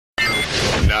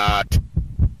not.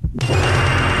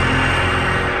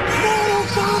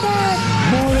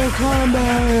 Mortal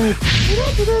Kombat!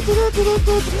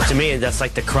 To me, that's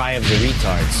like the cry of the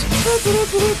retards.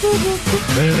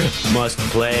 Must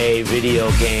play video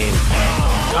game.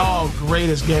 Oh,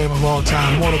 greatest game of all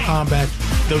time, Mortal Kombat.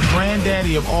 The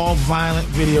granddaddy of all violent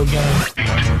video games.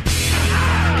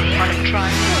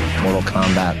 Mortal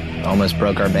Kombat almost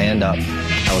broke our band up.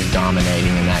 I was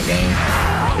dominating in that game.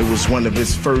 It was one of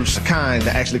its first kind to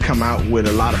actually come out with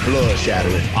a lot of blood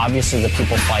shattering. Obviously, the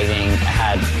people fighting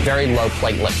had very low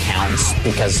platelet counts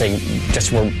because they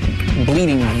just were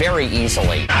bleeding very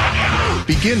easily.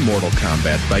 Begin Mortal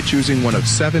Kombat by choosing one of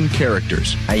 7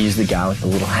 characters. I used the guy with the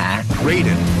little hat.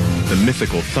 Raiden, the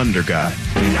mythical thunder god.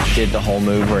 Did the whole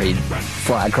move where he'd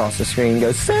fly across the screen and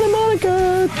go, Santa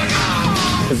Monica!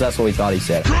 Because that's what we thought he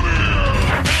said.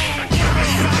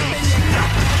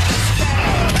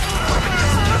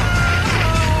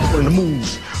 One of the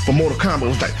moves for Mortal Kombat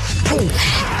was like, poof,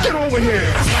 get over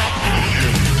here!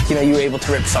 You know, you were able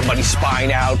to rip somebody's spine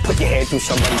out, put your hand through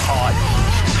somebody's heart.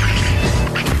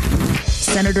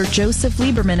 Senator Joseph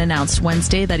Lieberman announced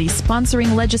Wednesday that he's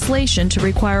sponsoring legislation to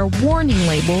require warning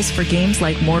labels for games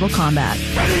like Mortal Kombat.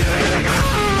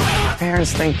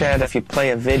 Parents think that if you play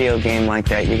a video game like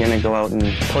that, you're going to go out and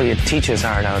pull your teacher's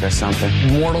heart out or something.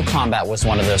 Mortal Kombat was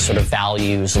one of those sort of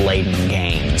values-laden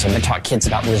games, and it taught kids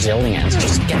about resilience,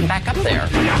 just getting back up there.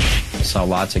 I saw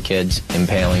lots of kids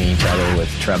impaling each other with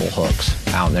treble hooks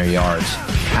out in their yards.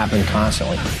 Happened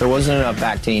constantly. There wasn't enough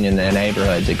Actine in the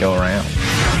neighborhood to go around.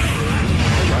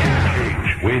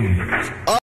 Wins.